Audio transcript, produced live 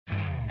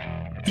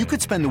You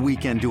could spend the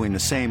weekend doing the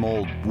same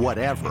old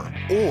whatever,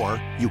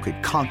 or you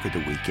could conquer the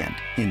weekend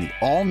in the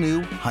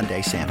all-new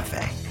Hyundai Santa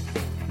Fe.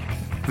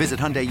 Visit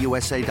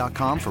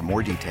HyundaiUSA.com for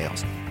more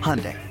details.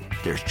 Hyundai,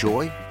 there's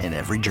joy in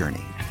every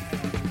journey.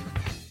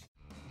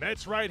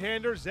 Mets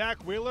right-hander Zach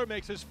Wheeler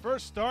makes his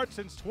first start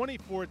since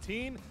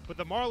 2014, but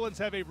the Marlins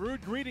have a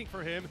rude greeting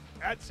for him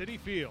at Citi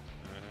Field.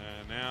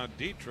 Now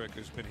Dietrich,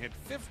 who's been hit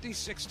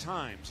 56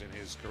 times in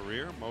his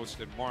career,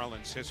 most in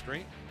Marlins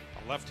history.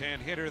 A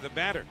left-hand hitter, the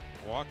batter.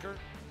 Walker,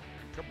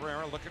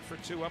 Cabrera looking for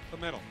two up the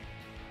middle.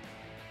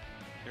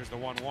 Here's the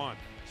 1-1.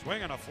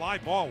 Swing on a fly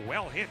ball,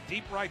 well hit,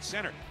 deep right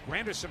center.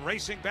 Granderson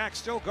racing back,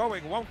 still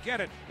going, won't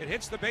get it. It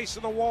hits the base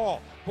of the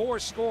wall.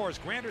 Bohr scores.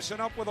 Granderson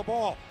up with the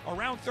ball.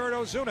 Around third,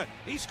 Ozuna.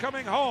 He's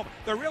coming home.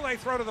 The relay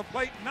throw to the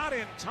plate, not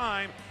in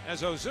time,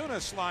 as Ozuna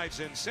slides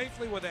in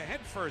safely with a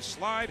head-first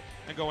slide.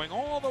 And going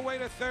all the way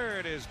to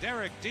third is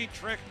Derek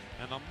Dietrich,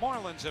 and the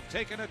Marlins have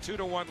taken a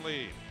 2-1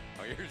 lead.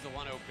 Oh, here's the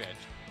 1-0 pitch.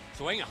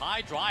 Swing,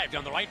 high drive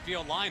down the right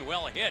field line,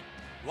 well hit.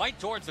 Right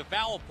towards the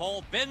foul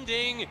pole,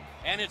 bending,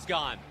 and it's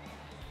gone.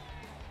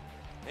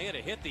 They had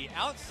to hit the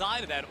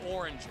outside of that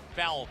orange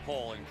foul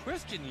pole, and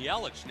Christian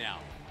Yelich now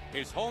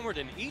is homered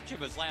in each of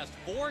his last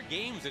 4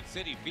 games at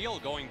Citi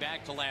Field going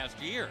back to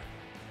last year.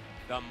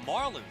 The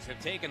Marlins have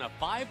taken a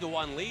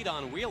 5-1 lead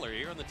on Wheeler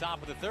here in the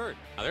top of the third.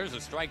 Now there's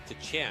a strike to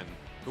Chen,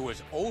 who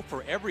was 0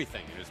 for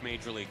everything in his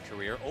major league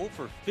career, 0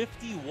 for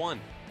 51.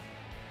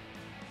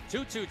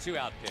 2-2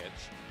 out pitch.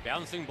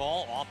 Bouncing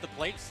ball off the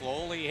plate,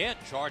 slowly hit.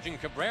 Charging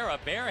Cabrera,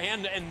 bare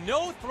hand, and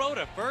no throw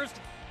to first.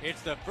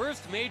 It's the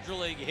first major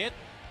league hit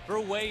for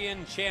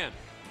Wei-Yin Chen.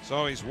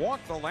 So he's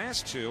walked the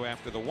last 2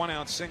 after the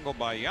 1-out single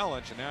by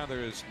Yelich, and now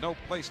there is no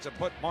place to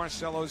put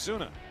Marcell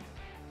Ozuna.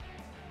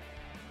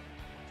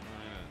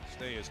 Trying to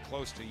stay as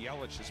close to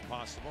Yelich as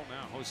possible.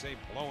 Now Jose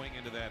blowing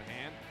into that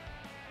hand.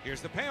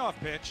 Here's the payoff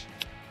pitch.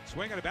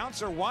 Swing and a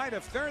bouncer wide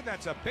of third.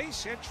 That's a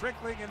base hit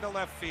trickling into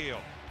left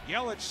field.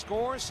 Yelich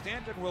scores.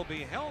 Stanton will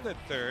be held at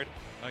third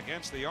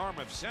against the arm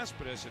of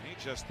Cespedes, and he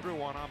just threw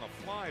one on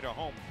the fly to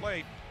home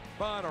plate.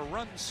 But a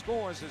run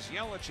scores as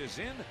Yelich is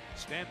in.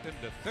 Stanton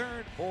to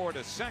third, Bohr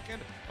to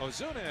second.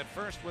 Ozuna at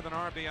first with an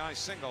RBI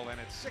single, and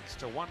it's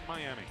 6-1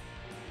 Miami.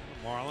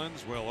 The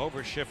Marlins will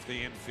overshift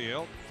the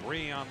infield.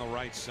 3 on the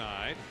right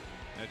side.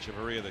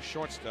 Echeverria, the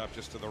shortstop,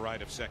 just to the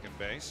right of second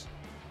base.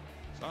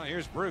 So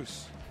here's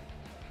Bruce.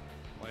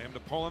 Play him to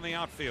pull in the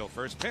outfield.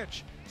 First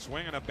pitch.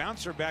 Swing and a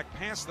bouncer back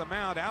past the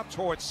mound, out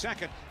towards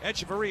second.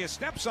 Echeverria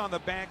steps on the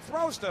bag,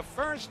 throws to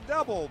first,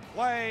 double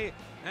play,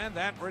 and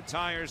that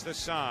retires the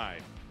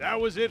side. That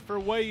was it for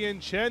Wei-Yin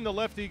Chen. The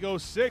lefty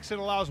goes 6 and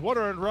allows 1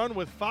 earned run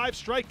with 5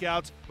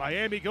 strikeouts.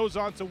 Miami goes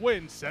on to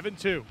win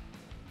 7-2.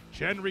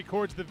 Chen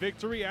records the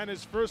victory and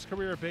his first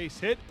career base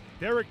hit.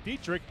 Derek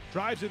Dietrich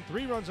drives in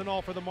 3 runs in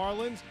all for the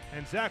Marlins,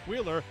 and Zach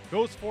Wheeler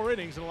goes 4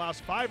 innings and allows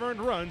 5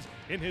 earned runs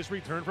in his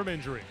return from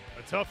injury.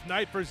 A tough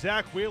night for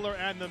Zach Wheeler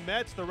and the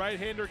Mets. The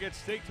right-hander gets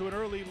staked to an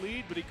early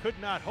lead, but he could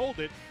not hold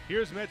it.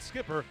 Here's Mets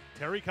skipper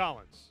Terry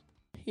Collins.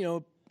 You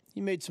know,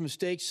 he made some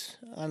mistakes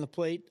on the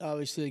plate.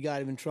 Obviously, they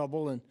got him in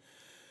trouble, and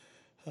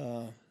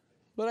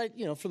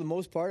but for the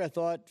most part, I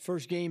thought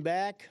first game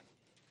back,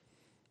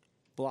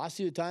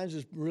 velocity at times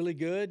was really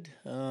good.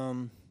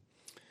 Threw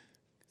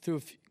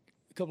a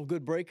couple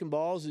good breaking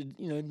balls.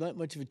 Not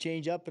much of a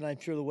change up, and I'm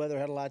sure the weather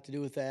had a lot to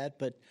do with that.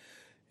 But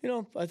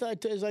I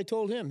thought, as I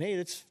told him, hey,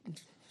 it's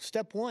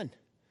step one.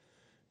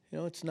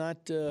 It's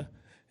not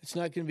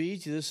going to be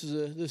easy. This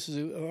is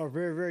a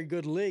very, very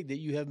good league that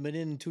you haven't been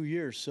in 2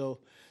 years. So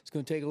it's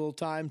going to take a little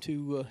time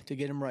to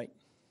get him right.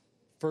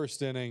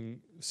 First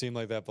inning seemed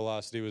like that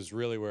velocity was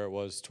really where it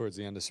was towards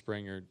the end of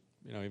spring, or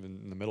even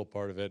in the middle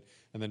part of it,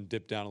 and then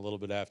dipped down a little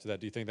bit after that.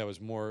 Do you think that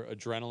was more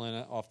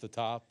adrenaline off the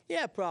top?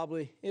 Yeah,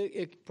 probably.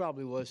 It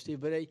probably was,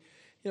 Steve. But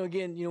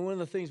again, one of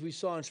the things we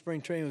saw in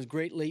spring training was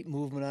great late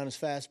movement on his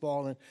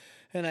fastball,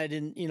 and I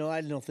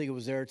don't think it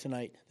was there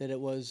tonight that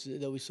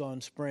we saw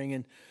in spring.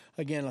 And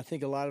again, I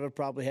think a lot of it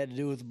probably had to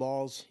do with the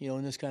balls.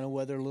 In this kind of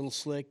weather, a little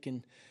slick,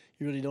 and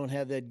you really don't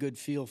have that good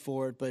feel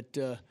for it. But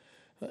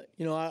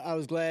I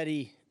was glad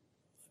he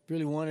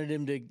really wanted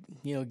him to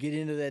get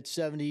into that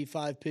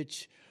 75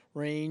 pitch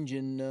range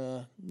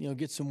and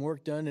get some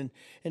work done,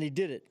 and he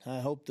did it. I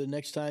hope the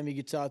next time he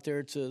gets out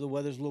there, the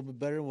weather's a little bit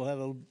better, and we'll have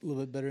a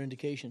little bit better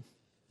indication.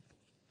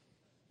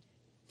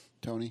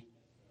 Tony?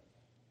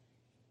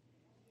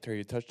 Terry,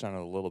 you touched on it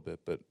a little bit,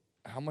 but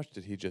how much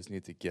did he just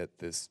need to get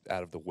this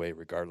out of the way,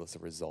 regardless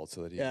of results,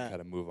 so that he can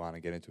kind of move on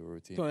and get into a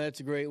routine? Well, that's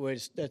a great way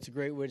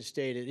to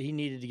state it. He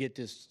needed to get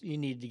this. He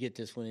needed to get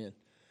this one in.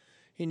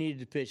 He needed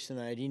to pitch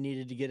tonight. He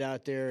needed to get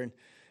out there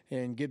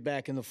and get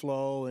back in the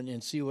flow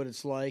and see what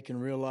it's like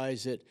and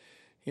realize that,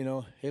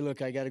 hey,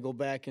 look, I got to go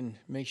back and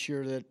make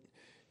sure that,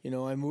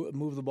 I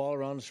move the ball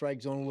around the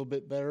strike zone a little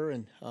bit better.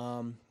 And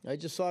I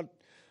just thought,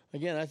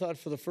 again,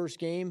 for the first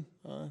game,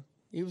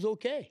 he was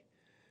okay.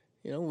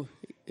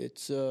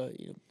 It's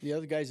the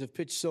other guys have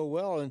pitched so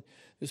well, and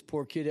this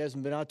poor kid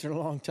hasn't been out there in a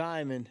long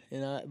time,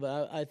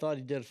 but I thought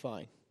he did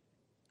fine.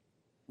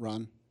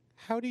 Ron?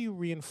 How do you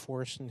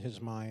reinforce in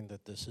his mind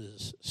that this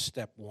is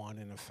step one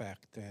in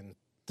effect, and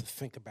to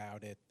think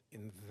about it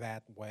in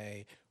that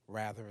way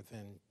rather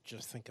than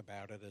just think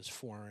about it as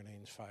 4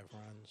 innings, 5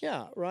 runs?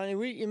 Yeah,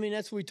 Ronnie.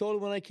 That's what we told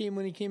him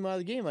when he came out of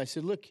the game. I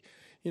said, look,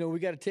 we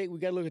got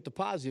to look at the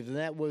positives, and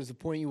that was the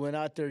point. You went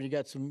out there and you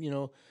got some,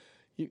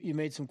 you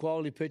made some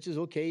quality pitches.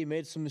 Okay, you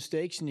made some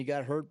mistakes and you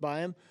got hurt by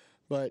them,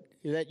 but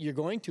that you're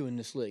going to in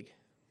this league.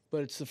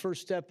 But it's the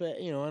first step, on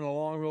a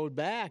long road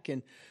back,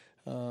 and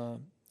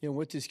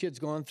what this kid's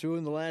gone through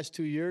in the last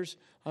 2 years,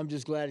 I'm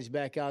just glad he's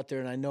back out there,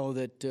 and I know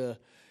that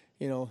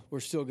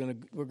we've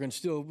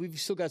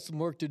still got some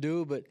work to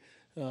do, but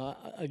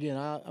again,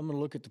 I'm going to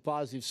look at the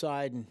positive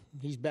side, and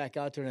he's back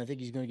out there, and I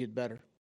think he's going to get better.